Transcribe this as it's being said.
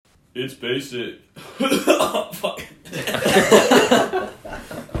It's basic. Fuck.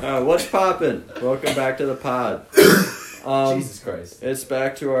 What's poppin'? Welcome back to the pod. Jesus Christ. It's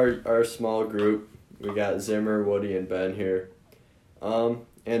back to our small group. We got Zimmer, Woody, and Ben here.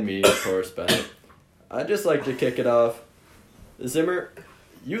 And me, of course, Ben. I'd just like to kick it off. Zimmer,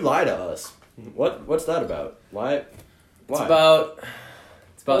 you lie to us. What's that about? Why? It's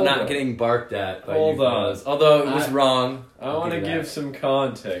about not getting barked at by you fellas. Although it was wrong. I want to give some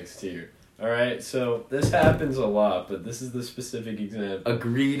context here. Alright, so this happens a lot, but this is the specific example.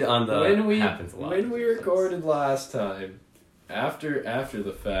 Agreed on the happens a lot. When we recorded last time, after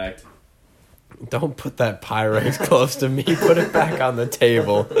the fact... Don't put that Pyrex close to me. Put it back on the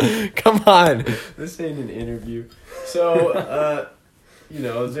table. Come on. This ain't an interview. So,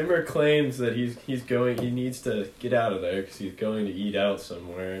 Zimmer claims that he needs to get out of there because he's going to eat out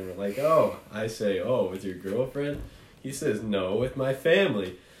somewhere. And we're like, I say, with your girlfriend? He says, no, with my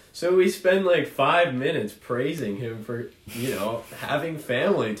family. So we spend like 5 minutes praising him for, having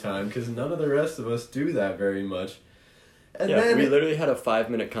family time because none of the rest of us do that very much. And then we literally had a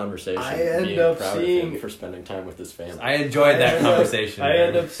 5-minute conversation. I end being up proud seeing of him for spending time with his family. I enjoyed that conversation. I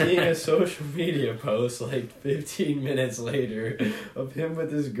end up seeing a social media post like 15 minutes later of him with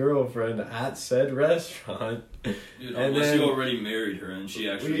his girlfriend at said restaurant. Dude, And unless then- you already married her and she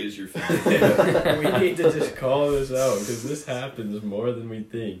actually is your family. We need to just call this out because this happens more than we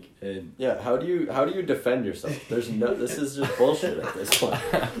think. And Yeah, how do you defend yourself? This is just bullshit at this point.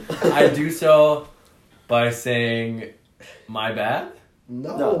 I do so by saying, my bad?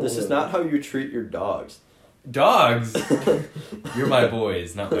 No, this is not how you treat your dogs. Dogs? You're my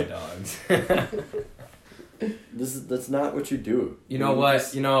boys, not my dogs. That's not what you do. You know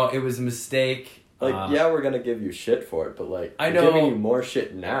what? It was a mistake. We're gonna give you shit for it, but I we're know- giving you more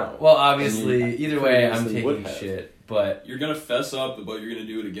shit now. Well, obviously, either way, I'm previously would taking have. shit. But You're gonna fess up, but you're gonna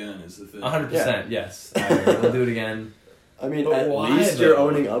do it again is the thing. 100%, yes. I will do it again. I mean, But at why, least you're though?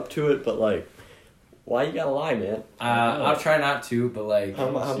 owning up to it, but why you gotta lie, man? I'll try not to, but How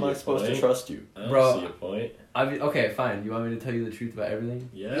am see I a supposed to point. trust you? I don't Bro. see a point. okay, fine. You want me to tell you the truth about everything?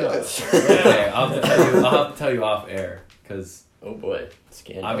 Yes. Okay, I'll have to tell you off air, because Oh boy,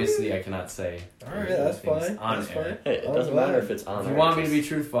 scandal. obviously I cannot say. Alright, that's things fine. on That's air. fine. Hey, it I'm doesn't glad. matter if it's on. If you or want me to just- be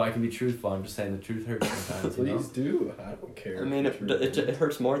truthful, I can be truthful. I'm just saying the truth hurts sometimes. Please do. I don't care. I mean, it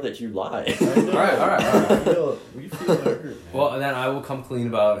hurts more that you lie. I know. All right. We feel hurt. Man. Well, then I will come clean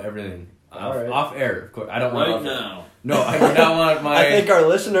about everything. Alright. Off air, of course. I don't want Right now. No, I do not want my. I think our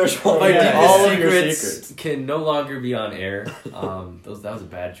listeners want my to deepest hear all of your secrets, secrets. can no longer be on air. That was a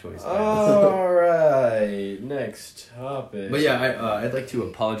bad choice. guys. Alright, next topic. But yeah, I'd like to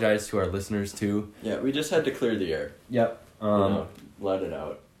apologize to our listeners too. Yeah, we just had to clear the air. Yep. Let it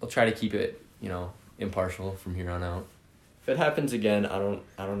out. I'll try to keep it, impartial from here on out. If it happens again, I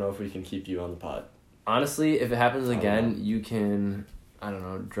don't know if we can keep you on the pod. Honestly, if it happens again, you can,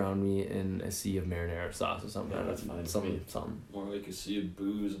 drown me in a sea of marinara sauce or something. Yeah, that's fine with me. Something. More like a sea of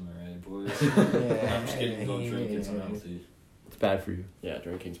booze, am I right, boys? Yeah. I'm just kidding, don't drink, it's unhealthy. It's bad for you. Yeah,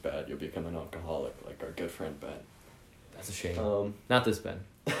 drinking's bad. You'll become an alcoholic, like our good friend Ben. That's a shame. Not this Ben.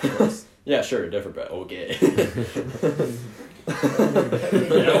 Yeah, sure, different Ben. Okay.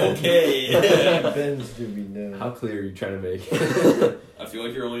 Okay. Ben's do be known. How clear are you trying to make? I feel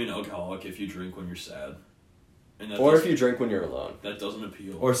like you're only an alcoholic if you drink when you're sad. And that Or if doesn't- you drink when you're alone. That doesn't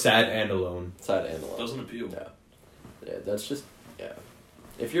appeal. Or sad and alone. Sad and alone. doesn't appeal. Yeah. Yeah, that's just, yeah.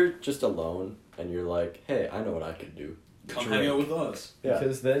 If you're just alone and you're like, hey, I know what I could do. Come Drink. hang out with us. Yeah.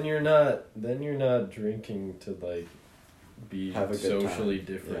 Because then you're not drinking to like be Have a good socially time.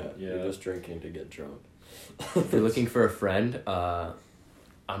 different. Yeah. You're just drinking to get drunk. If you're looking for a friend,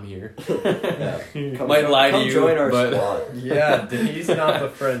 I'm here. Yeah. Come, Might lie to come you, join our but- squad. Yeah, he's not the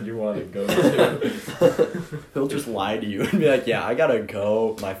friend you want to go to. He'll just lie to you and be like, yeah, I gotta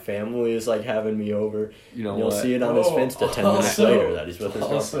go. My family is like having me over. You know You'll what? see it on his Finsta 10 minutes also- later that he's with his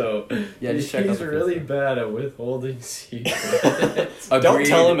girlfriend. Also, Yeah, just check out he's the really Finsta. bad at withholding secrets. Don't Agreed.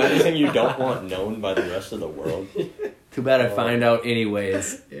 tell him anything you don't want known by the rest of the world. Too bad I find out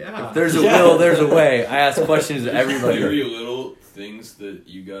anyways. Yeah. If there's a Yeah. will, there's a way. I ask questions to everybody. Very little things that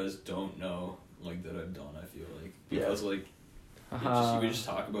you guys don't know, like that I've done. I feel like because like we just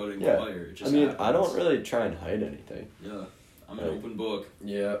talk about it and Yeah. inquire. It just I mean, happens. I don't really try and hide anything. Yeah, I'm an Like- open book.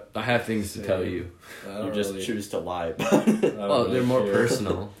 Yeah. I have things to tell you. I You don't just really- choose to lie about I it. don't Well, really they're more care.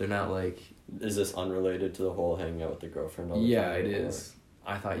 personal. They're not like. Is this unrelated to the whole hanging out with the girlfriend all the Yeah, time? it is.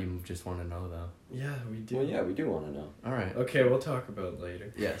 I thought you just want to know though. Yeah, we do. Well, yeah, we do want to know. All right. Okay, we'll talk about it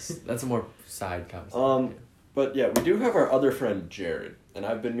later. Yes, that's a more side conversation. But yeah, we do have our other friend Jared, and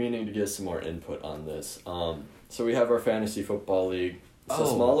I've been meaning to get some more input on this. So we have our fantasy football league. It's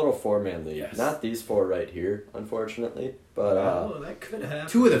a small little 4-man league. Yes. Not these 4 right here, unfortunately, but that could happen.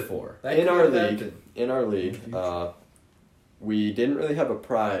 2 of the 4. in our league, we didn't really have a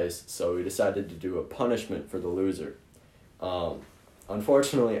prize, so we decided to do a punishment for the loser.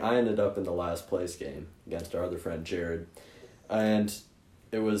 Unfortunately, I ended up in the last place game against our other friend Jared, and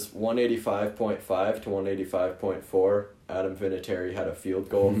it was 185.5 to 185.4. Adam Vinatieri had a field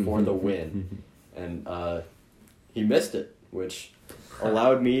goal for the win, and he missed it, which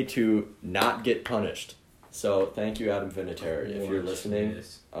allowed me to not get punished. So thank you, Adam Vinatieri, if you're listening.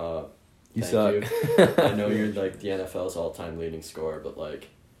 You Thank suck. you. I know you're like the NFL's all-time leading scorer, but like,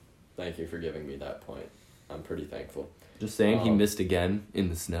 thank you for giving me that point. I'm pretty thankful. Just saying, he missed again in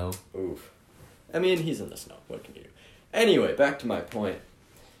the snow. Oof. I mean, he's in the snow. What can you do? Anyway, back to my point.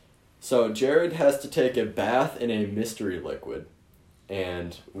 So Jared has to take a bath in a mystery liquid,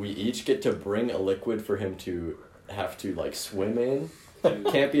 and we each get to bring a liquid for him to have to like swim in.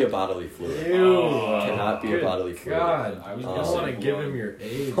 Can't be a bodily fluid. Cannot be a bodily fluid. God, I was gonna want to give him your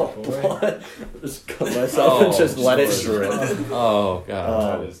AIDS, boy. What? Just cut myself and just let it drip. Oh,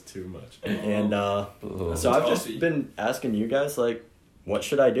 God. That is too much. And so I've just been asking you guys, like, what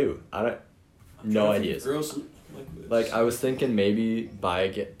should I do? No ideas. Like, I was thinking maybe buy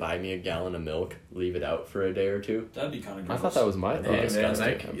me a gallon of milk, leave it out for a day or two. That'd be kind of gross. I thought that was my Oh, thought. Hey, man,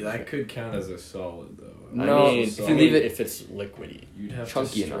 disgusting. that could count as a solid, though. No, I mean, if you leave it- if it's liquidy. You'd have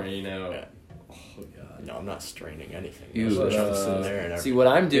chunky to enough. strain out. Yeah. Oh, God. No, I'm not straining anything. Ew. It's just in there and See, what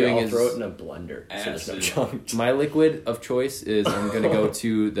I'm doing I'll is throw it in a blender so there's no Acid. chunks. my liquid of choice is I'm going to go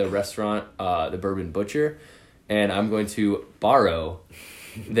to the restaurant, the Bourbon Butcher, and I'm going to borrow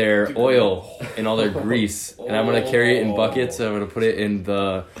their oil and all their grease, and I'm going to carry it in buckets, and I'm going to put it in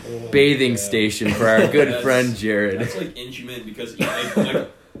the bathing station for our good friend Jared. That's like inhuman because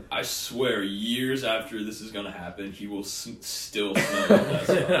I swear years after this is gonna happen, he will still smell that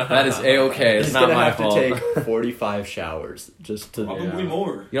stuff. That is A-okay. It's He's not gonna my have fault. to take 45 showers just to Probably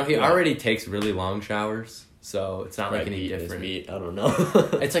more. You know, he Yeah. already takes really long showers, so it's not like any eat his different. meat. I don't know.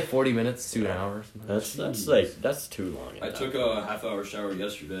 It's like 40 minutes to an hour. that's too long. I took a half-hour shower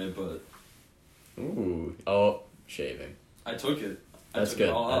yesterday, but shaving. I took it. That's took good.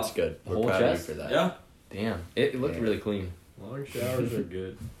 It all That's off. good. We're Whole proud of chest? you for that. Yeah, Damn, it looked Yeah. really clean. Long showers are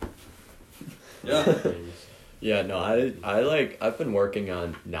good. yeah. Yeah, no, I've been working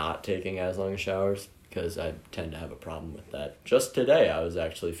on not taking as long showers because I tend to have a problem with that. Just today, I was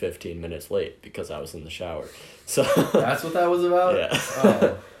actually 15 minutes late because I was in the shower. So That's what that was about? yeah.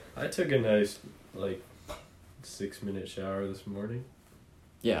 Oh. I took a nice, 6-minute shower this morning.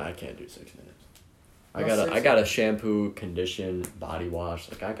 Yeah, I can't do 6 minutes. I Well, got a shampoo, condition, body wash.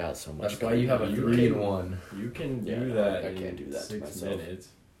 Like I got so much. That's why you have a You 3-in-1. You can do Yeah, that I in can't do that to 6 myself. minutes.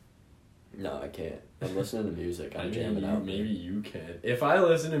 No, I can't. I'm listening to music. I'm I mean, jamming out. maybe you can. If I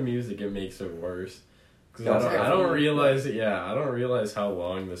listen to music, it makes it worse. Cause No, I don't realize it. Yeah, I don't realize how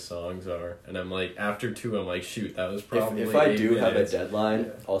long the songs are, and I'm like, after 2, I'm like, shoot, that was probably. If I 8 do have a minutes. deadline,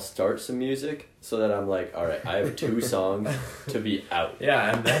 Yeah. I'll start some music so that I'm like, all right, I have 2 songs to be out.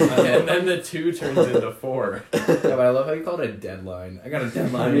 Yeah, and then the 2 turns into 4. Yeah, but I love how you call it a deadline. I got a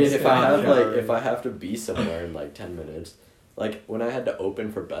deadline. I mean, if I have Yeah. if I have to be somewhere in like 10 minutes, like when I had to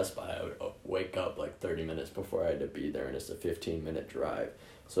open for Best Buy, I would wake up like 30 minutes before I had to be there, and it's a 15-minute drive.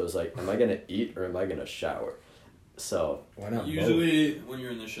 So it was like, am I gonna eat or am I gonna shower? So Why not Usually, when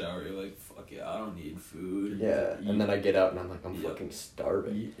you're in the shower, you're like, "Fuck yeah, I don't need food." yeah, and then I get out and I'm like, I'm Yep. fucking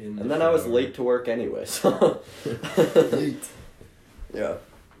starving. Eat in the And then I was shower. late to work anyway. So yeah.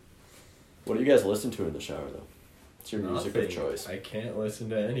 What do you guys listen to in the shower though? What's your music of Nothing. choice? I can't listen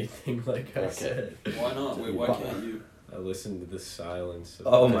to anything like I Okay. said. Why not? Wait, why can't you? I listen to the silence. Of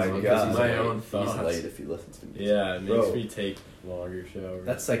Oh my because God. of my He's own late. thoughts. He's late if he listens to music. Yeah, it makes Bro. me take longer showers.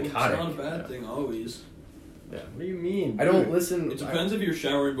 That's Well, it's psychotic. not a bad thing always. Yeah. What do you mean? I don't dude? listen. It depends if you're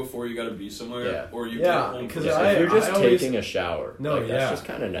showering before you gotta be somewhere, Yeah. or you Yeah, get home. because Yeah, from- if you're just I always- taking a shower, No, like, yeah. that's just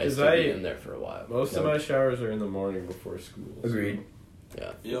kind of nice 'Cause to be I- in there for a while. Most of my showers are in the morning before school. so- Agreed.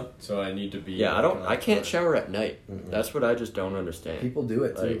 Yeah. So I need to be. Yeah, I can't shower at night. Mm-mm. That's what I just don't understand. People do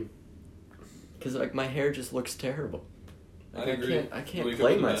it Like, too. Because like my hair just looks terrible. Like, I agree. I can't Wake up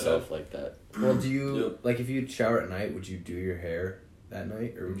play with a bad myself head. like that. Well, do you Yeah. like if you shower at night? Would you do your hair that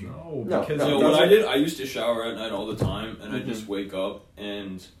night, or would you? No, No, because no, So it what I doesn't- did, I used to shower at night all the time, and I Mhm. just wake up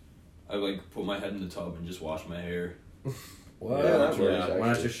and I put my head in the tub and just wash my hair, What? Yeah, that works, Why not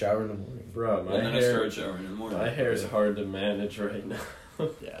actually. just shower in the morning? Bro, my and then I hair. started showering in the morning. My hair is hard to manage right now.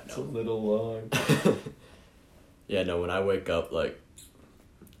 Yeah, It's a no. little long. Yeah, no. When I wake up, like,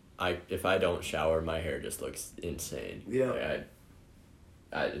 if I don't shower, my hair just looks insane. Yeah. Like,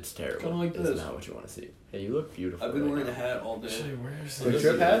 It's terrible. Kinda like It's this. not what you want to see. Hey, you look beautiful. I've been right wearing now. a hat all day. Actually, where's Quick this?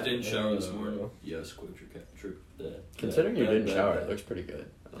 Trip hat? Didn't shower this morning. Yes, Quick Trip. Considering you That- didn't that- shower, that- it looks pretty good.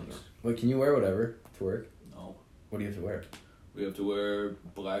 I don't know. Wait, can you wear whatever to work? No. What do you have to wear? We have to wear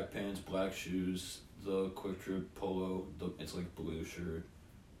black pants, black shoes, the Quick Trip polo. It's like blue shirt,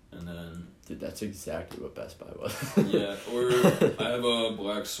 and then Dude, that's exactly what Best Buy was. yeah. Or I have a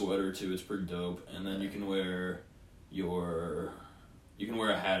black sweater too. It's pretty dope. And then you can wear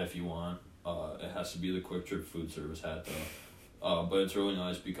a hat if you want. It has to be the Quick Trip food service hat though. But it's really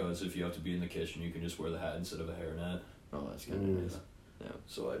nice because if you have to be in the kitchen, you can just wear the hat instead of a hairnet. Oh, that's kind of nice.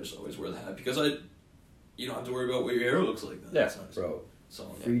 So I just always wear the hat because you don't have to worry about what your hair looks like. Then. Yeah, It's nice. Bro, So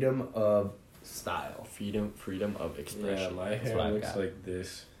freedom of style. Freedom of Yeah, expression. my That's hair what I looks got. like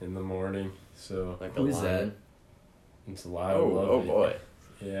this in the morning, so Like Who a is that? lion. it's loud. Oh boy.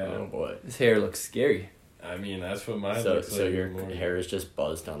 Yeah, Oh boy. This hair looks scary. I mean that's what mine So looks like. in your the morning. hair is just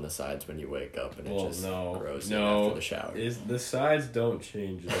buzzed on the sides when you wake up, and Well, it just no, grows no. after the shower. The sides don't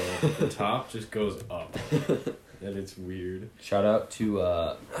change though. The top just goes up, and it's weird. Shout out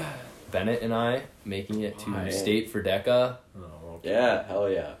to Bennett and I making it to Hi. state for DECA. Oh, okay. Yeah, hell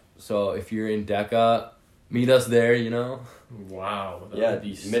yeah. So if you're in DECA, meet us there, you know? Wow. that Yeah, would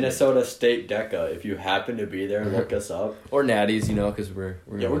be sick. Minnesota State DECA. If you happen to be there, look us up. Or Natties, you know, because we're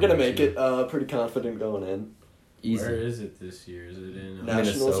We're gonna make it pretty confident going in. easy. Where is it this year? Is it in?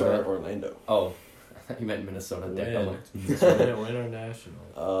 Nationals Minnesota. are Orlando. Oh, I thought you meant Minnesota DECA. when are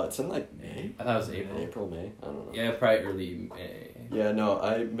nationals? It's in like May, I thought it was April. April, May. I don't know. Yeah, probably early May. Yeah, no,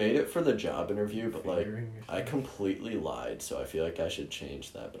 I made it for the job interview, but like Figuring or I something? completely lied, so I feel like I should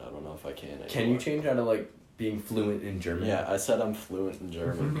change that, but I don't know if I can anymore. Can you change out of like being fluent in German? Yeah, I said I'm fluent in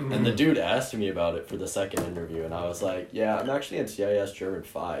German. And the dude asked me about it for the second interview, and I was like, yeah, I'm actually in CIS German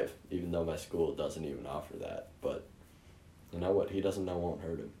 5, even though my school doesn't even offer that. But you know what? He doesn't know won't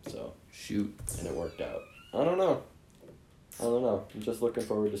hurt him, so. Shoot. And it worked out. I don't know. I'm just looking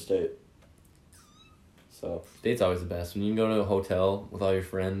forward to state. So, State's always the best. When you can go to a hotel with all your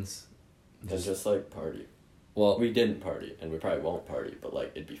friends. and just like party. Well, We didn't party, and we probably won't party, but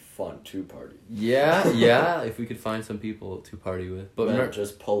like it'd be fun to party. yeah, if we could find some people to party with. But But remember,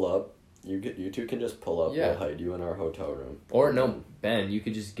 just pull up. You two can just pull up. Yeah. We'll hide you in our hotel room. or no, Ben, you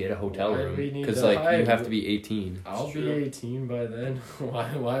could just get a hotel Why do room we need because to like you hide? have to be 18. I'll It's be true. 18 by then.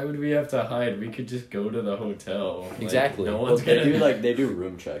 Why would we have to hide? We could just go to the hotel. Like, Exactly. no Well, one's gonna. they do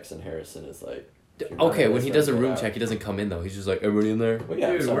room checks, and Harrison is like. if you're not Okay, gonna when he start, does a get room out. check, he doesn't come in though. He's just like, everybody in there. Well,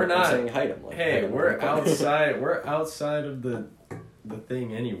 yeah, Dude, so we're I'm not- saying hide him. Like, Hey, hide him. we're outside. We're outside of the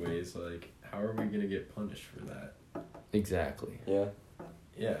thing, anyways. Like, how are we gonna get punished for that? Exactly. Yeah.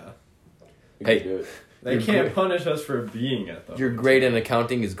 Yeah, We Hey. can do it. they You're can't great. punish us for being at the. Your hotel. grade in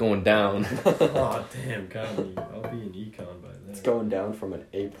accounting is going down. Oh damn, got me. I'll be in econ by then. It's going down from an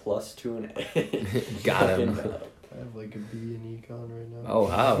A+ to an A. Got him. Fucking bad. I have like a B in econ right now. Oh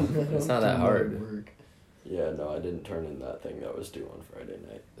wow, it's not that hard. Work. Yeah, no, I didn't turn in that thing that was due on Friday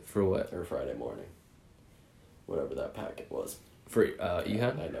night For what? or Friday morning. Whatever that packet was. For I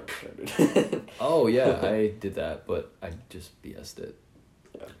Econ? never turned it. Oh yeah, I did that, but I just BS'd it.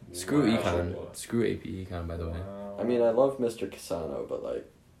 Yeah. Screw Wow. Econ. Screw AP Econ, by the way. Wow. I mean, I love Mr. Casano, but like,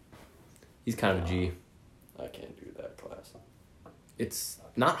 He's kind of a G. I can't do that class. It's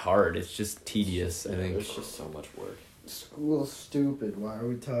not hard. It's just tedious. I think. There's just so much work. School's stupid. Why are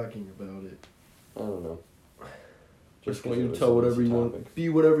we talking about it? I don't know. Just 'cause want it you to was tell an whatever easy you want. topic. Be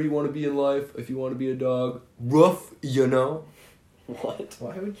whatever you want to be in life. If you want to be a dog, rough, you know. What?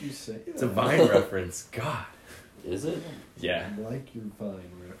 Why would you say that? It's a Vine reference. God. Is it? Yeah. I like your Vine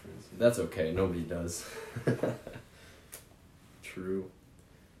references. That's okay. Nobody does. True.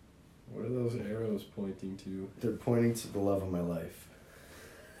 What are those arrows pointing to? They're pointing to the love of my life.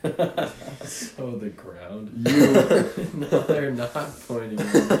 So the ground. You. No, they're not pointing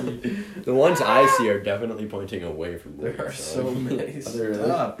at me. The ones I see are definitely pointing away from me. There are so many. Are there really?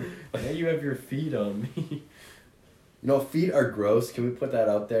 Stop. Now you have your feet on me. You know, feet are gross. Can we put that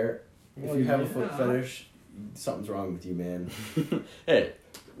out there? Well, if you have a foot yeah. fetish, something's wrong with you, man. Hey,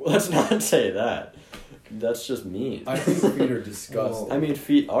 let's not say that. That's just mean. I think feet are disgusting. I mean,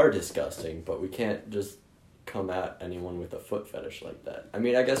 feet are disgusting, but we can't just come at anyone with a foot fetish like that. I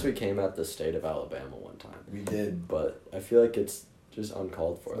mean, I guess we came at the state of Alabama one time, We did. but I feel like it's just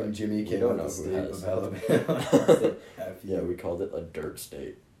uncalled for. When Like, Jimmy we came don't out know the who state has. of Alabama. F you. Yeah, we called it a dirt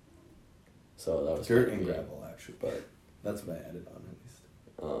state. So that was Dirt kinda and mean. gravel, actually. But That's what I added on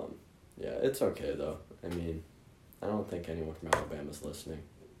at least. yeah, it's okay though. I mean, I don't think anyone from Alabama's listening.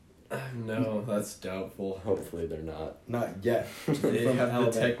 No, that's doubtful. Hopefully they're not. Not yet. They From have the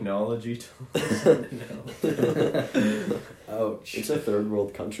Alabama. technology to listen now. Ouch. It's a third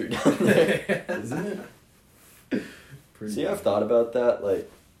world country down there. Isn't it? See, I've thought about that. Like,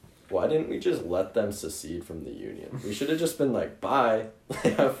 why didn't we just let them secede from the Union? We should have just been like, bye,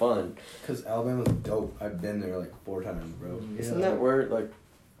 have fun. Because Alabama's dope. I've been there like 4 times, bro. Isn't that where, like,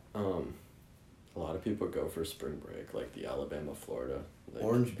 a lot of people go for spring break, like the Alabama, Florida, like,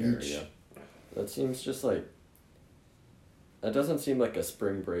 Orange Beach. area? That seems just like, that doesn't seem like a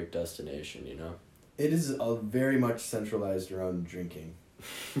spring break destination, you know? It is very much centralized around drinking.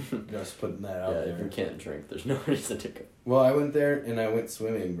 Just putting that out Yeah, there. if you can't drink, there's no reason to go. Well, I went there and I went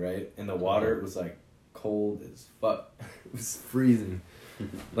swimming, right? And the water was like cold as fuck. It was freezing.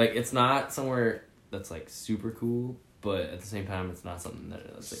 Like, it's not somewhere that's like super cool, but at the same time, it's not something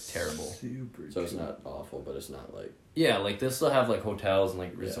that's like terrible. Super So it's cool. not awful, but it's not like... Yeah, like they still have like hotels and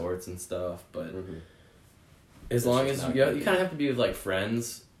like Yeah. resorts and stuff, but Mhm. as It's long just as not you gonna be- kind of have to be with like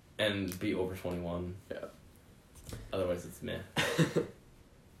friends and be over 21. Yeah. Otherwise, it's meh.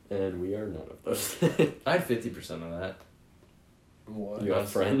 And we are none of those. I had 50% of that. What? You I have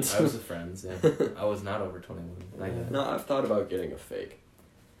was- friends? I was with friends. Yeah, I was not over 21. Not yet. No, I've thought about getting a fake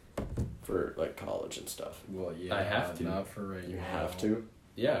for like college and stuff. Well, yeah. I have to. Not for right You now. have to.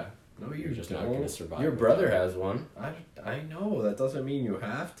 Yeah, No, you You're just don't. not gonna survive. your with brother that. has one. I know. That doesn't mean you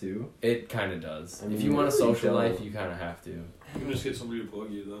have to. It kind of does. I If mean, you want a really social don't. life, you kind of have to. You can just get somebody to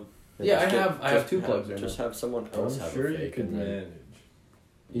plug you though. Yeah, just I have just 2 plugs right Just now. have someone I'm else have sure a you fake could and then- manage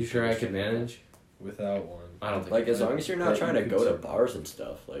You sure I could manage? without one. I don't think Like I as could. long as you're not But trying you to could go to survive. bars and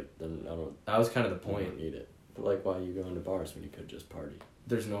stuff, like then I don't. That was kind of the I point. don't need it. But like, why are you going to bars when you could just party?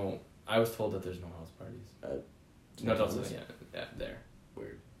 There's no. I was told that there's no house parties. No, don't say yeah, there.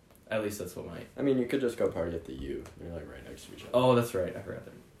 Weird. At least that's what my. I mean, you could just go party at the U. They're like right next to each other. Oh, that's right. I forgot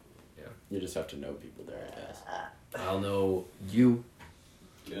that. You just have to know people there, I guess. I'll know you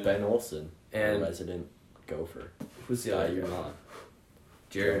Yeah. Ben Olsen, and resident gopher. who's the Guy other you guy? want.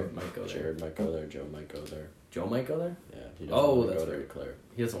 Jared might go there. Jared might go there. Joe might go there. Joe might go there. Yeah, he doesn't Oh, want to that's go to right. Eau Claire.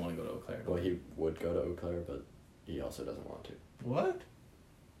 He doesn't want to go to Eau Claire. Well, he would go to Eau Claire, but he also doesn't want to. What?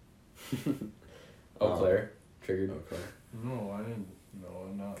 Eau Claire triggered. Eau Claire. No, I didn't. No,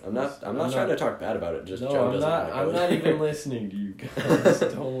 I'm not. I'm not trying to talk bad about it. Just No, Joe I'm doesn't not. want to I'm go not there. even listening to you guys.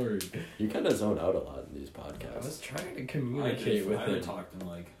 Don't worry. You kind of zone out a lot in these I podcasts. was trying to I communicate with haven't him. talked in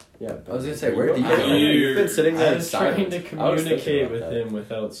like Yeah, I was gonna say, where do you I- go? You've been sitting there I in was trying silence. to I was thinking communicate about with that. him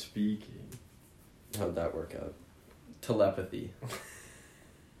without speaking. How'd that work out? Telepathy.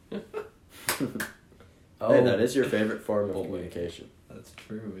 Oh, hey, that is your favorite form of Oh, wait. communication. That's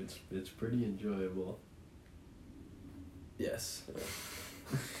true. It's pretty enjoyable. Yes.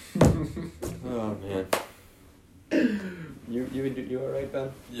 Oh man. You alright,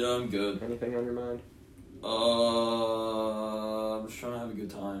 Ben? yeah, I'm good. Anything on your mind? I'm just trying to have a good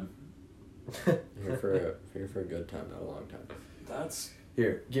time. Here for a good time, not a long time. That's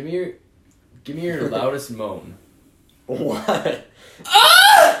Here, give me your loudest moan. What?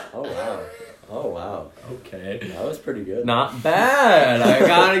 Oh wow. Oh wow. Okay. That was pretty good. Not bad. I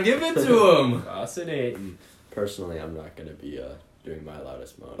gotta give it to him. Fascinating. Personally, I'm not gonna be doing my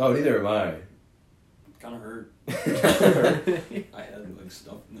loudest moan. Oh, neither am I. kind of hurt. I had like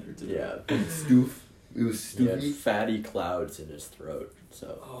stuff in there too. Yeah. Stoof. It was He had stoofy. fatty clouds in his throat,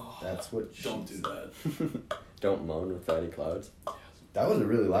 so Oh, That's what. don't do that. don't moan with fatty clouds. That was a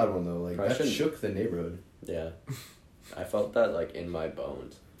really loud one though. Like Probably that shouldn't. shook the neighborhood. Yeah. I felt that like in my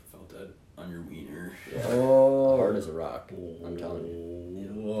bones. Felt that on your wiener. Yeah. Oh. Hard as a rock. I'm telling you.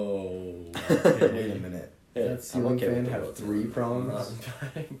 Whoa. Wait a minute. Yeah, That I'm ceiling okay fan with have both. 3 prongs?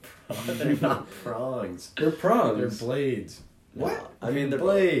 They're not prongs. They're prongs. They're blades. What? No, I mean, they're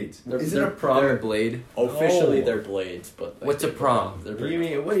blades. Is it a prong? They're a blade. officially No. they're blades, but like, What's a they're- prong? They're What do you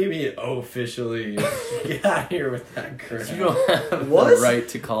mean? What do you mean officially? Get out of here with that crap. You don't have What? the right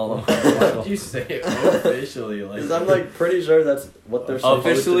to call them. Why did you say officially? Like Because I'm like pretty sure that's what they're supposed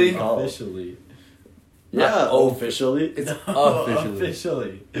Officially? to be called. officially. Yeah, Not officially. It's No, officially.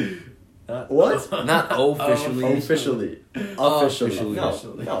 officially. Not What? Not officially. Officially. Officially. No,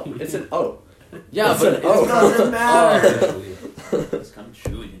 no, it's an O. Yeah, It's but an O. it doesn't matter. Officially. It's kind of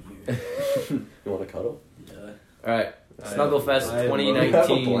chewy in here. You want to cuddle? Yeah. All right, Snugglefest I love- You have a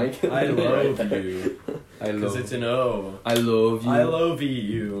 2019. blanket? I love you I because love. it's an O. I love you. I love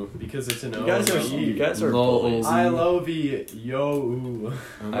you because it's an O. You guys are Lol. bullies. I love you. Yo.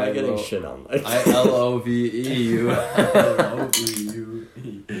 I'm I not getting love- shit on. Like, I love you. I love you.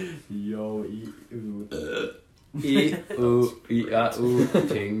 Yo. E ooh e ah ooh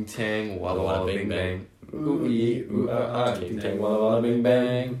ting tang walla walla bing bang. Ooh ee ooh ah ah ting tang walla walla bing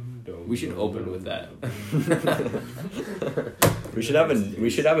bang. We should open with that. We should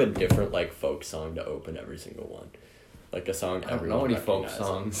have a different like folk song to open every single one, like a song I don't everyone know any folk recognizes.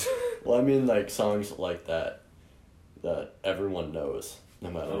 songs. Well, I mean like songs like that everyone knows,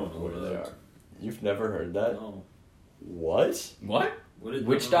 no matter I don't know where they that. are. You've never heard that? No. What? What? What is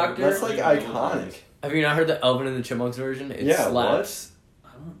Witch no, Doctor? That's like iconic. Have you not heard the Alvin and the Chipmunks version? It Yeah, slaps. I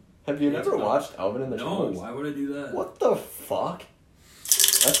don't. Have you It's never not- watched Alvin and the No. Chipmunks? Why would I do that? What the fuck?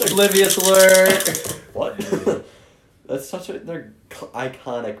 That's like Oblivious alert! what? That's such a they're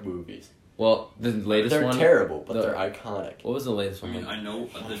iconic movies. Well, the latest They're one. terrible, but the- they're iconic. What was the latest I one? mean, I know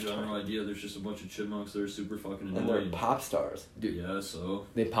the general idea. There's just a bunch of chipmunks that are super fucking And they're annoying. pop stars. Yeah, so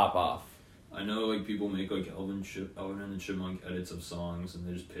They pop off. I know like people make like Alvin and the Chipmunk edits of songs and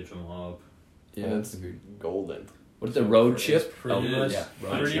they just pitch them up. Yeah, And that's it's agreed. golden. What's the road It's chip? pretty Oh, much, yeah.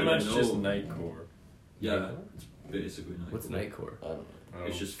 pretty Road much chip. just No. Nightcore. Yeah, it's basically nice. What's Nightcore? I don't know. Oh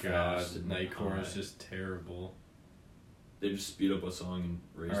It's just God, fast and Nightcore high. is just terrible. They just speed up a song and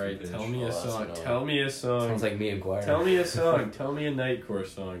raise All right, the pitch. tell me a that's song. annoying. Tell me a song. Sounds like me and Guire. Tell me a song. Tell me a Nightcore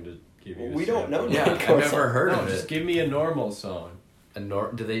song to give you. We a don't know sample. Yeah, Nightcore I've never heard No, of just it. give me a normal song.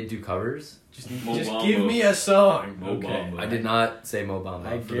 Do they do covers? Just Mo give Bamba. me a song. Mo Okay. Bamba. I did not say Mo Bamba.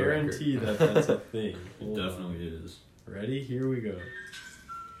 I for the record. guarantee that that's a thing. It Hold on. definitely is. Ready? Here we go.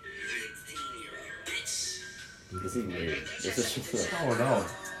 This is weird. This is just like, Oh no.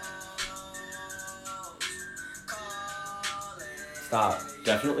 Stop.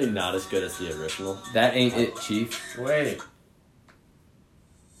 definitely not as good as the original. That ain't it, Chief. Wait. God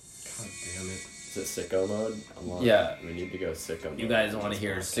damn it. Is it sicko mode? Yeah. We need to go sicko mode. You guys want to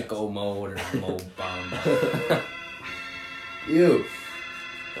hear Sicko Mode or Mo Bamba? Ew.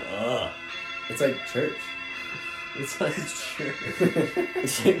 Ugh. It's like church. It's like sure.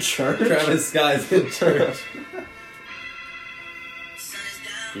 It's in church. Travis Scott's in church.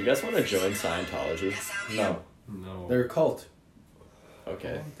 Do you guys want to join Scientology? No. No. They're a cult.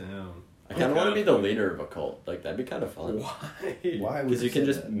 Okay. Calm down. I kind of want to be the leader of a cult. Like, that'd be kind of fun. Why? Why would Because you can say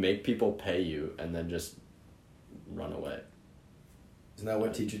just that? make people pay you and then just run away. Isn't that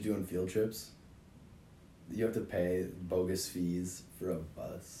what teachers do on field trips? You have to pay bogus fees for a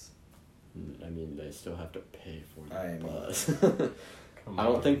bus. I mean, they still have to pay for the I mean- bus. Come I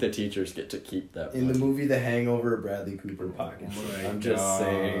don't on. think the teachers get to keep that In the money. movie The Hangover, Bradley Cooper pockets. Oh my I'm just gosh.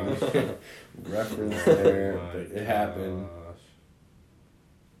 saying. Reference there, Oh my but it happened. gosh.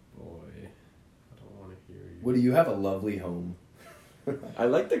 Boy, I don't want to hear you. What do you have a lovely home? I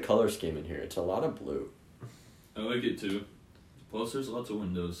like the color scheme in here. It's a lot of blue. I like it too. Plus, there's lots of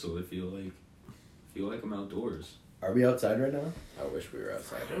windows, so I feel like I'm outdoors. Are we outside right now? I wish we were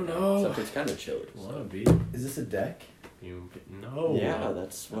outside. I don't right now. know. Except it's kind of chilly. Wanna So. be? Is this a deck? No. Yeah,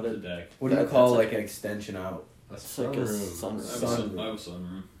 that's what What's it. the deck? What do you That- call that's like like- an extension out? A It's like a sunroom. sunroom. I have a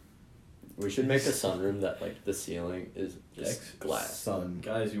sunroom. We should make a sunroom that like the ceiling is just Ex- glass. Sun.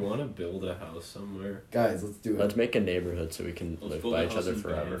 Guys, you want to build a house somewhere? Guys, let's do it. Let's make a neighborhood so we can Let's live build by a each house other in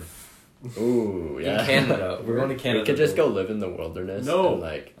forever. Banff. Ooh, yeah. In Canada. We're going to Canada. We could just go live in the wilderness. No. and,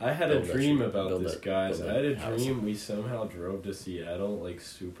 like I had a build dream shit- about build this, a- guys. build I had a house. dream we somehow drove to Seattle like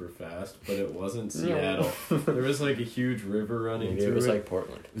super fast, but it wasn't No. Seattle. There was like a huge river running Maybe through it was it. like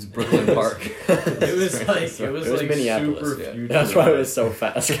Portland. It was Brooklyn Park. It was like It was Minneapolis, super yeah. future. That's why it was so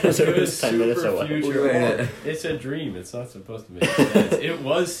fast because It it was was 10 minutes super away. future. We made it. It's a dream. It's not supposed to make sense. It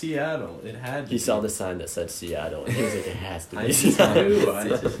was Seattle. It had to He be. saw the sign that said Seattle and he was like, it has to I be just Seattle. knew. I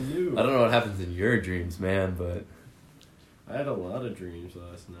just knew. I don't know what happens in your dreams, man, but I had a lot of dreams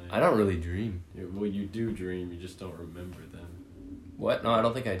last night. I don't really dream. Well, you do dream. You just don't remember them. What? No, I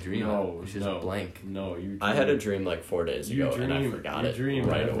don't think I dream. No, It's just no. blank. No, you. Dream. I had a dream like 4 days You ago dream. and I forgot you it dream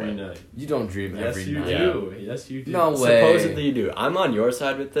right every away. night. You don't dream Yes, every you night. do. Yes, you do. No way. Supposedly you do. I'm on your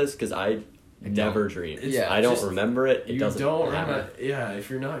side with this because I I never don't. dream. Yeah, I don't just- remember it. It You doesn't don't happen. remember. Yeah, if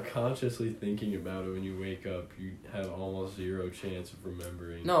you're not consciously thinking about it when you wake up, you have almost zero chance of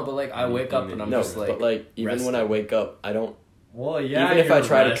remembering. No, but like I wake up and I'm No, just like, but like even when I wake up, I don't. Well, yeah. even if I you're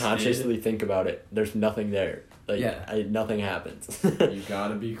try to rested. consciously think about it, there's nothing there. Like Yeah. nothing happens. You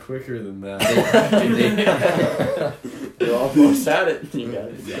gotta be quicker than that. You're almost at it. You got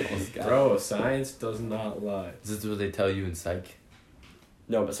it. Bro, science does not lie. Is this what they tell you in psych?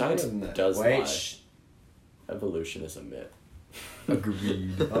 No, but science Other than that- does Wait, lie. shh. Evolution is a myth.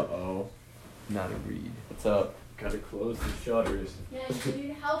 Agreed. Uh-oh. Not agreed. What's up? Gotta close the shutters. Yeah, you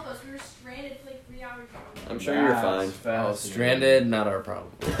need help us. We were stranded for like 3 hours. I'm sure you're fine. Oh, stranded, not our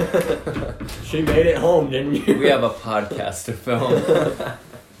problem. She made it home, didn't you? We have a podcast to film.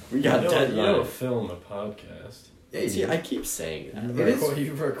 We You got don't deadline. film a podcast. Yeah, See, I keep saying that. It is-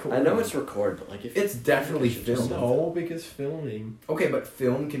 You record. I know it's record, but like if It's definitely Just filmed. No, because filming. Okay, but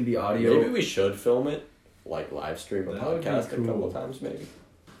film can be audio. maybe we should film it, like live stream a That would be podcast a cool. couple times, maybe.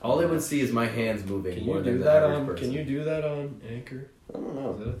 All they would see is my hands moving. Can more you than do the that average on? person. Can you do that on Anchor? I don't Is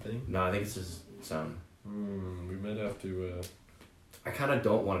know. that a thing? No, I think it's just sound. We might have to. I kind of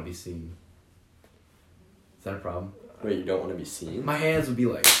don't want to be seen. Is that a problem? Wait, you don't want to be seen? My hands would be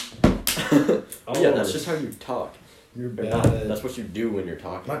like. Yeah, that's just how you talk. You're Or bad. not. At, That's what you do when you're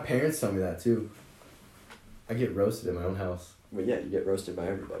talking. My parents tell me that too. I get roasted in my own house. But yeah, you get roasted by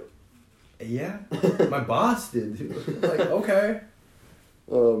everybody. Yeah, my boss did. Too. Like, okay.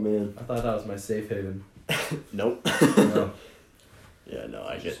 Oh man. I thought that was my safe haven. Nope. No. Yeah, no,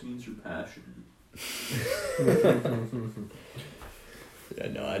 I It get. just means you're passionate. Yeah,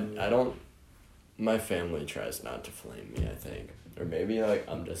 no, I don't. My family tries not to flame me. I think, or maybe like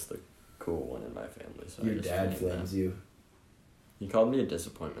I'm just the cool one in my family. So I Your just dad flame flames them. you. He called me a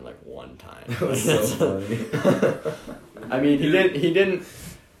disappointment like one time. That was so funny. I mean, he didn't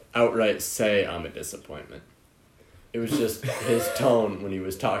outright say I'm a disappointment. It was just his tone when he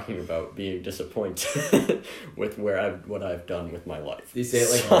was talking about being disappointed with what I've done with my life. Did you say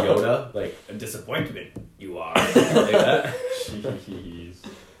it like So- Yoda? Like, a disappointment you are. Like that? Jeez.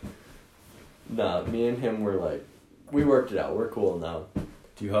 Nah, me and him were like, we worked it out. We're cool now.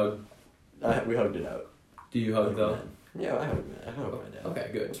 Do you hug? We hugged it out. Do you hug though? Yeah, I hug my dad. Okay,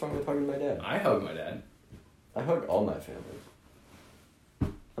 good. What's wrong with hugging my dad? I hug my dad. I hug all my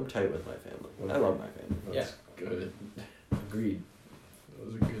family. I'm tight with my family. I love my family. That's good. Agreed. That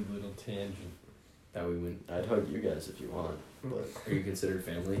was a good little tangent. That we went. I'd hug you guys if you want, but Are you considered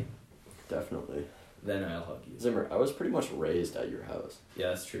family? definitely. Then I'll hug you. Zimmer, I was pretty much raised at your house. Yeah,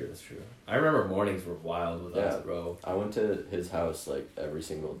 that's true. That's true. I remember mornings were wild with us, Yeah. bro. I went to his house like every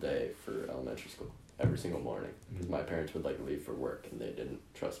single day for elementary school. Every single morning. Because my parents would like leave for work and they didn't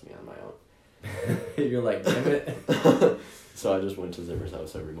trust me on my own. You're like, damn it. So I just went to Zimmer's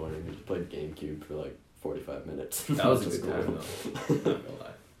house every morning. We just played GameCube for like 45 minutes. That was a Which good cool. time though. I'm not gonna lie.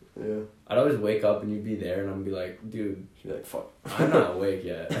 Yeah. I'd always wake up and you'd be there, and I'd be like, dude, She'd be like, fuck. I'm not awake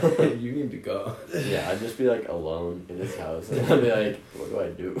yet. You need to go. Yeah, I'd just be like alone in his house. And I'd be like, what do I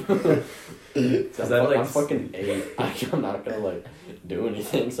do? Is I'm, that, like, I'm fucking 8. I'm not gonna like do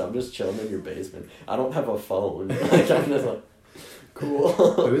anything, so I'm just chilling in your basement. I don't have a phone. Like, I'm just like,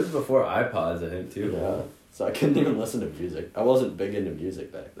 cool. It was before iPods, I think, too. Yeah. So I couldn't even listen to music. I wasn't big into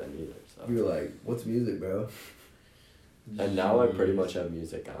music back then either. So. You were like, what's music, bro? And now I pretty much have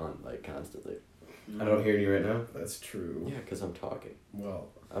music on, like, constantly. I don't hear you right now. That's true. Yeah, because I'm talking. Well,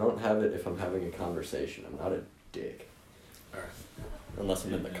 I don't have it if I'm having a conversation. I'm not a dick. Alright. Unless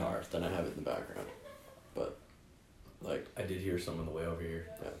I'm in the car, then I have it in the background. But, like, I did hear some on the way over here.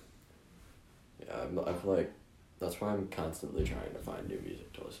 yeah, I feel like that's why I'm constantly trying to find new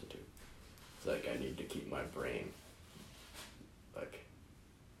music to listen to. It's like I need to keep my brain, like,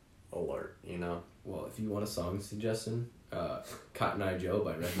 alert, you know? Well, if you want a song suggestion, Cotton Eye Joe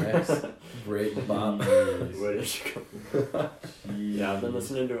by Rednecks. Great bop. Where did you go? Yeah, I've been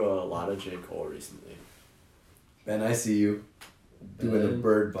listening to a lot of J. Cole recently. Ben, I see you doing a Ben?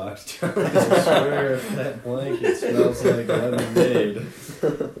 bird box I challenge. swear if that blanket smells like lemonade.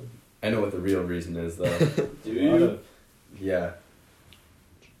 I know what the real reason is, though. Do you? Yeah.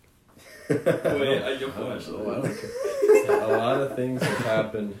 Wait, I don't Oh, actually. a lot of things have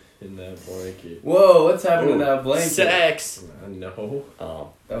happened in that blanket. Whoa, what's happening to that blanket? Sex! I know.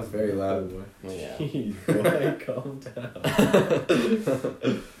 Oh, That was very loud. yeah. Jeez, boy, calm down.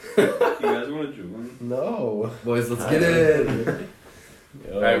 You guys want to join? No. Boys, let's get it.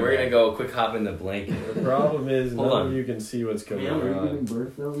 Oh, Alright, we're gonna go quick hop in the blanket. The problem is Hold none on. of you can see what's going on.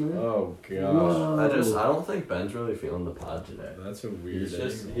 Oh gosh, I don't think Ben's really feeling the pod today. that's a weird.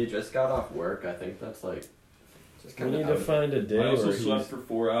 He just got off work. I think that's like, just We kind need to find a day I also where slept he's. for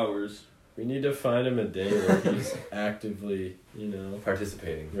 4 hours. We need to find him a day where he's actively,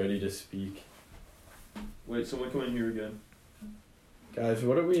 Participating. ready to speak. Wait, someone come in here again. Guys,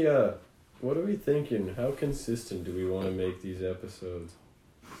 what are we thinking? How consistent do we want to make these episodes?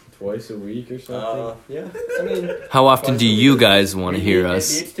 Twice a week or something? yeah. I mean, How often do you guys want to hear It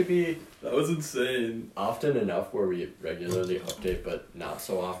us? needs to be That was insane. often enough where we regularly update, but not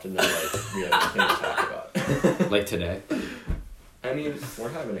so often that like we have nothing to talk about. Like today? I mean, we're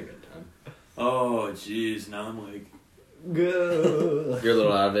having a good time. Oh, jeez. Now I'm like, You're a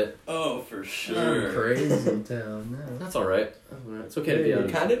little out of it. oh, for sure. Crazy town now. That's alright. It's okay to be We on.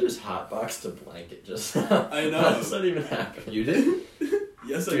 kind of just hotboxed a blanket just. I know. How does that even happen? You did?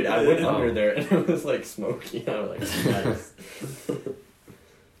 Yes, Dude, I I did. went under there and it was like smoky. I was like, nice.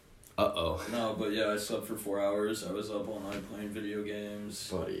 Uh-oh. No, but yeah, I slept for 4 hours. I was up all night playing video games.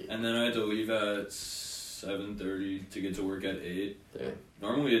 Buddy. And then I had to leave at 7:30 to get to work at 8. Damn.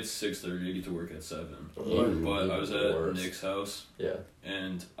 Normally it's 6:30 to get to work at 7. Ooh, But I was at worse. Nick's house. Yeah.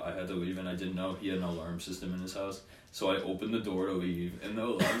 And I had to leave, and I didn't know he had an alarm system in his house. So I opened the door to leave, and the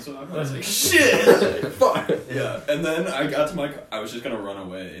alarm went off. I was like, shit! Fuck! Yeah, and then I got to my car. I was just gonna run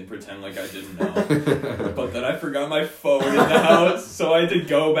away and pretend like I didn't know. But then I forgot my phone in the house, so I had to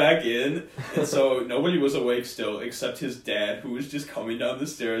go back in. And so nobody was awake still, except his dad, who was just coming down the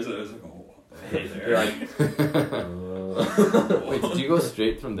stairs, and I was like, oh, hey there. You're like, Wait, did you go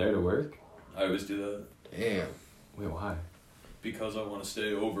straight from there to work? I always do that. Damn. Wait, why? Because I want to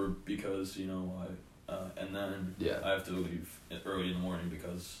stay over, because, you know, and then Yeah. I have to leave early in the morning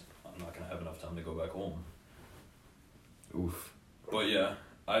because I'm not going to have enough time to go back home. Oof. But yeah,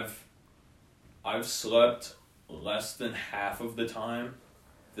 I've slept less than half of the time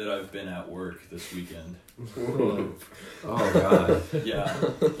that I've been at work this weekend. Oh, God. Yeah,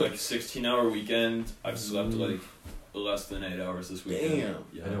 like 16-hour weekend, I've slept like less than 8 hours this weekend. Damn.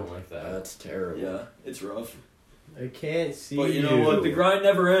 Yeah. I don't like that. that's terrible. Yeah, it's rough. I can't see. But you know what? The grind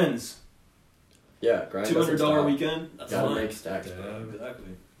never ends. Yeah, grind doesn't $200 stop. weekend. That's Gotta fine. make stacks, bro. Yeah. Exactly.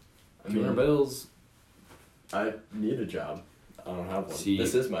 I Doing our mean, bills. I need a job. I don't have one. See,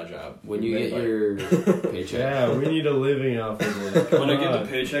 this is my job. When you Made get like- your paycheck. Yeah, we need a living off of this. When I get God. the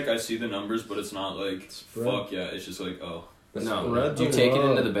paycheck, I see the numbers, but it's not like, Spread. fuck yeah, it's just like, oh, No, Spread you the take it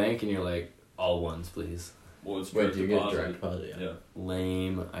love. into the bank and you're like, all ones, please. well, it's Wait, direct do you get deposit. direct deposit? Yeah. Yeah.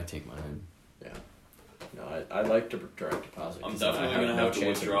 Lame. I take mine. No, I like to direct deposit. I'm 'cause definitely I have gonna no have to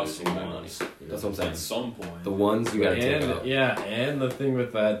chance of withdraw losing some my money. ones. That's what I'm saying. At some point. The ones you gotta take And out. yeah, and the thing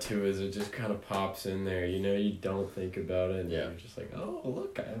with that too is it just kind of pops in there. You know, you don't think about it. And Yeah. You're just like, oh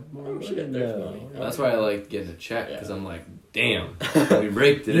look, I have more Oh, money shit, there's now. money. That's why I like getting a check, because Yeah. I'm like, damn, we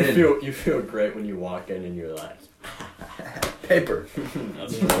raked it in. You feel great when you walk in and you're like, paper.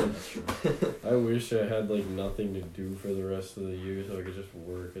 That's Yeah. true. That's true. I wish I had like nothing to do for the rest of the year so I could just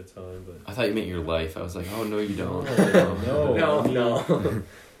work a ton. But I thought you meant your life. I was like, oh, no, you don't. no, No, I mean, no.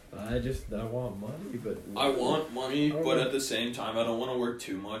 I want money, but I want money, but at the same time, I don't want to work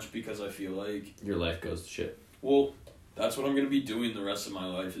too much because I feel like, Your life goes to shit. well, that's what I'm going to be doing the rest of my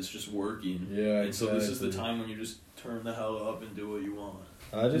life is just working. Yeah, And so this is the exactly. time when you just turn the hell up and do what you want.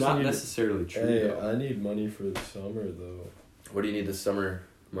 I just Not need. necessarily true, Hey, though. I need money for the summer though. What do you need the summer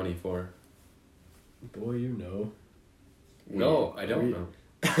money for? Boy, you know. No, I don't we- know.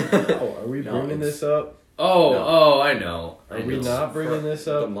 Oh, are we No, bringing it's- this up? Oh, No. oh, I know. Are I we know. not bringing this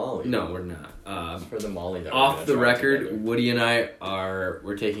The up? Molly. No, we're not. It's for the Molly. That we're Off gonna the try record, together. Woody and I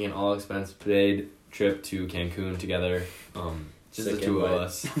we're taking an all expense paid trip to Cancun together. Just Sick the two of invite.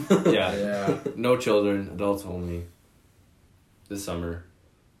 us. Yeah. Yeah. No children, adults only. This summer.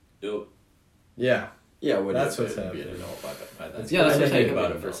 Yep. Yeah. Yeah, would That's you what's be an happening. adult by then? Yeah, that's I what's didn't think happening.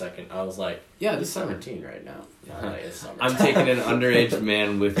 about it for a second. I was like, Yeah, he's this summer. 17 right now. No, like, it's summer. I'm taking an underage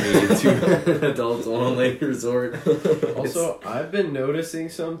man with me to an adults only resort. Also, I've been noticing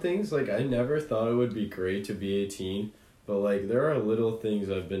some things. Like, I never thought it would be great to be 18. But, like, there are little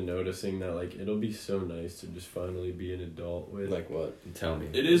things I've been noticing that, like, it'll be so nice to just finally be an adult with. Like what? Tell me.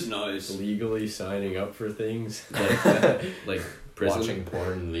 It is nice. legally signing up for things. Like prison. Watching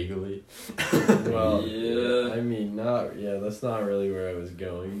porn legally. Well, Yeah. I mean, not. Yeah, that's not really where I was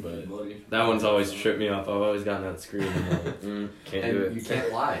going, but. Buddy. That one's always tripped me up. I've always gotten that screen. I'm like, can't And do it. you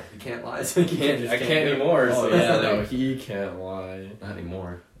can't lie. You can't lie. So you Can't- just I can't do it. anymore, Oh, so yeah, it's no, like- he can't lie. Not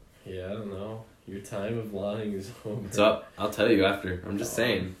anymore. Yeah, I don't know. Your time of lying is over. What's up? I'll tell you after. I'm just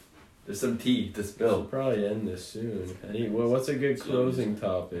saying. There's some tea to We'll spill. probably end this soon. What's a good closing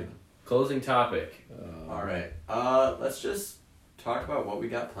topic? Closing topic. All right. Let's just talk about what we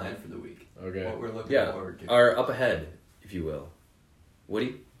got planned for the week. Okay. What we're looking Yeah. forward to. Or up ahead, if you will.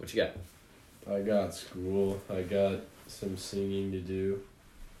 Woody, what you got? I got school. I got some singing to do.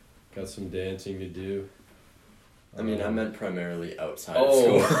 Got some dancing to do. I mean, I meant primarily outside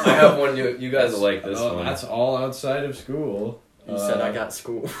Oh, of school. I have one. You guys will like this Oh, one. that's all outside of school. You said I got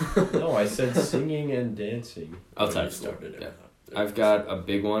school. No, I said singing and dancing. Outside You of school. started it. Yeah. I've got a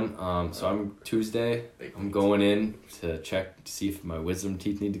big one. So I'm Tuesday. I'm going in to check to see if my wisdom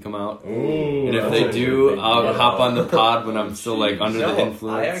teeth need to come out. Ooh, And if that's they a do, big I'll deal. hop on the pod when I'm still like under No, the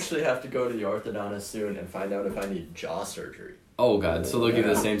influence. I actually have to go to the orthodontist soon and find out if I need jaw surgery. Oh god, so they'll give you the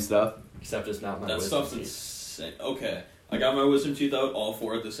Yeah. same stuff. Except it's not my That wisdom stuff's teeth. insane. Okay, I got my wisdom teeth out, all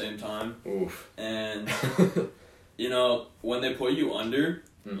four at the same time, Oof. and you know when they put you under,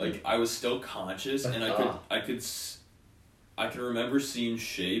 Mhm. like I was still conscious, and I could, Ah. I could, I can remember seeing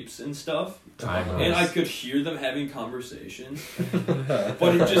shapes and stuff, Eyebrows. and I could hear them having conversations,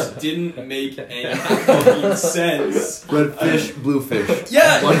 but it just didn't make any fucking sense. Red fish, blue fish.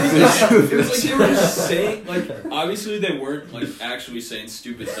 Yeah, One fish, two it was like fish. they were just saying, like, obviously they weren't, like, actually saying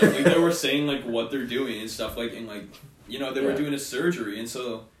stupid stuff. Like, they were saying, like, what they're doing and stuff, like, and, like, you know, they were Yeah. doing a surgery, and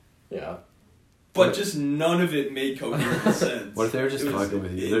so, Yeah. but just none of it made coherent sense. What if they were just It was fucking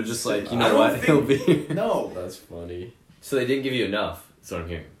with you? They're just like, you I know don't what? He'll be. No. That's funny. So they didn't give you enough. That's what I'm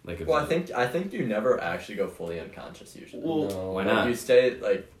hearing. Like, Well, I think you never actually go fully unconscious usually. Well, No. why Like, not? you stay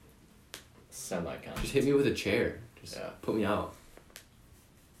like semi-conscious. Just hit me with a chair. Just Yeah. put me out.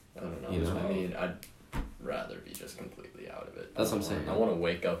 I don't know. You know? I mean, I'd rather be just completely out of it. That's what I'm saying. I want to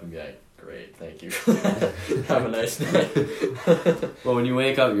wake up and be like, great, thank you. Have a nice day. Well, when you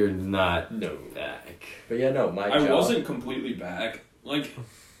wake up, you're not No. back. But yeah, no, my I job. wasn't completely back. Like,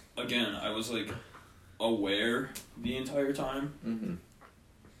 again, I was, like, aware the entire time. Mm-hmm.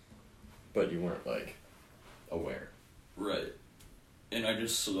 But you weren't like aware. Right. And I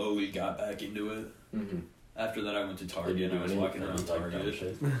just slowly got back into it. Mm-hmm. After that, I went to Did Target you and do I was any walking around like dumb Target.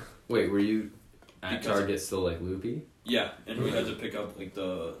 shit? Wait, were you at Because- Target still like loopy? Yeah, and we had to pick up like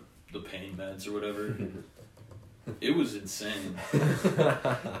the pain meds or whatever. It was insane.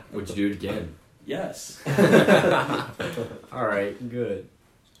 Would you do it again? Yes. All right, good.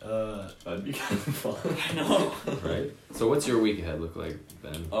 That'd be kind of fun. I know. Right. So what's your week ahead look like,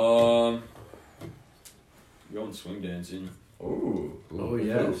 Ben? Going swing dancing. Ooh. Oh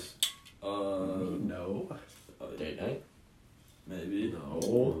yes. No. Date night? Maybe.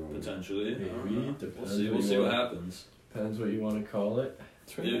 No. Potentially. I don't Maybe. know. Depends We'll see. what We'll you see what want. happens. Depends what you want to call it.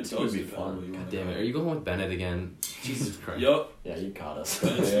 It It does would be depend fun. what you God wanna damn it! call Are you going with Bennett again? Jesus Christ. Yup. Yeah, you caught us.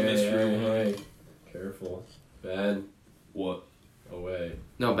 But it's a mystery one. Hey. Careful. Ben, What? away.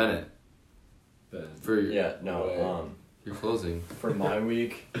 No, Bennett. Ben. For Yeah, no. Away. your closing. For my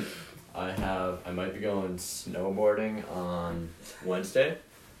week, I might be going snowboarding on Wednesday.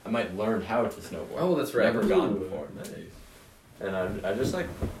 I might learn how to snowboard. Oh, that's right. Never gone Ooh, before. Nice. And I just like,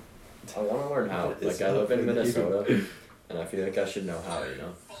 I want to learn how. It's Like, I live in not for you. Minnesota, and I feel like I should know how, you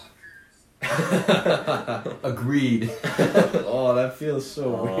know? Agreed. Oh, that feels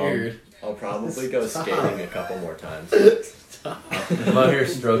so weird. I'll probably go skating a couple more times. I'm out here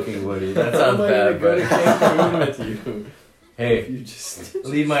stroking Woody. That How sounds am I gonna bad, go to but Cancun with you? hey, You just.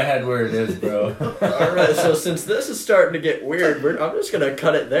 leave my head where it is, bro. Alright, so since this is starting to get weird, I'm just going to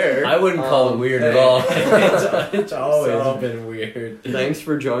cut it there. I wouldn't call it weird at Hey. all. It's always So- been weird. Thanks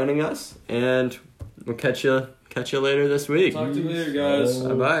for joining us, and we'll catch you later this week. Talk to you later, guys.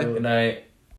 Bye-bye. Good night.